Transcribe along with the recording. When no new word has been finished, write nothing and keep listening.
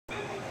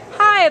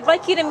Hi, I'd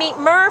like you to meet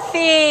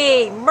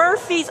Murphy.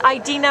 Murphy's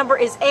ID number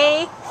is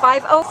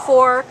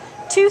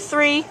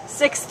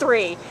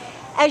A5042363.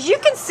 As you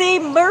can see,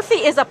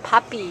 Murphy is a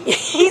puppy.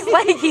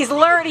 He's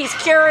learned, he's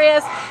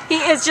curious. He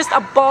is just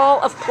a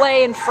ball of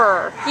play and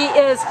fur. He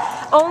is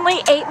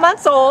only 8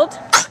 months old.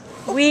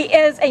 He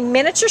is a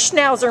miniature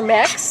Schnauzer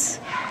mix.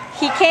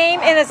 He came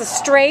in as a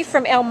stray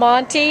from El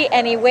Monte,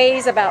 and he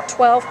weighs about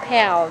 12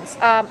 pounds.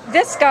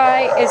 This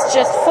guy is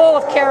just full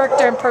of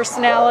character and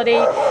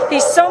personality.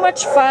 He's so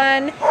much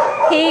fun.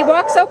 He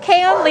walks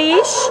okay on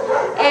leash,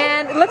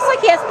 and it looks like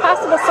he has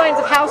possible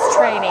signs of house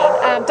training.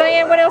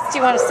 Diane, what else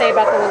do you want to say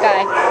about the little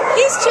guy?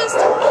 He's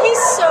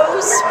so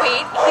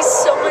sweet. He's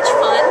so much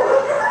fun.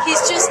 He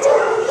just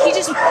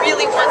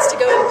really wants to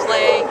go and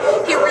play.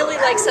 He really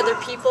likes other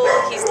people.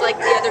 He's like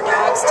the other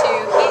dogs too.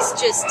 There's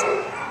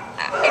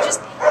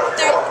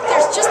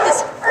just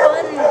this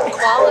fun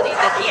quality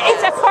that he has.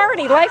 It's a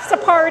party. Life's a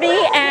party,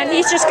 and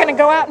he's just going to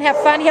go out and have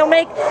fun. He'll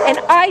make an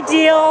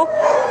ideal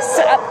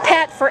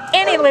pet for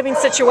any living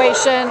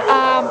situation.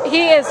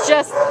 He is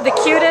just the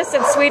cutest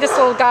and sweetest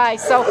little guy.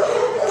 So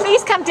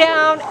please come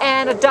down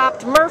and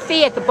adopt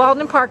Murphy at the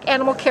Baldwin Park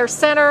Animal Care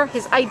Center.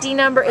 His ID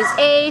number is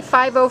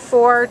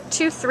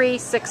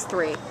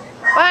A5042363.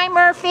 Bye,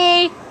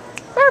 Murphy.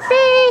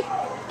 Murphy,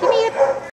 give me a...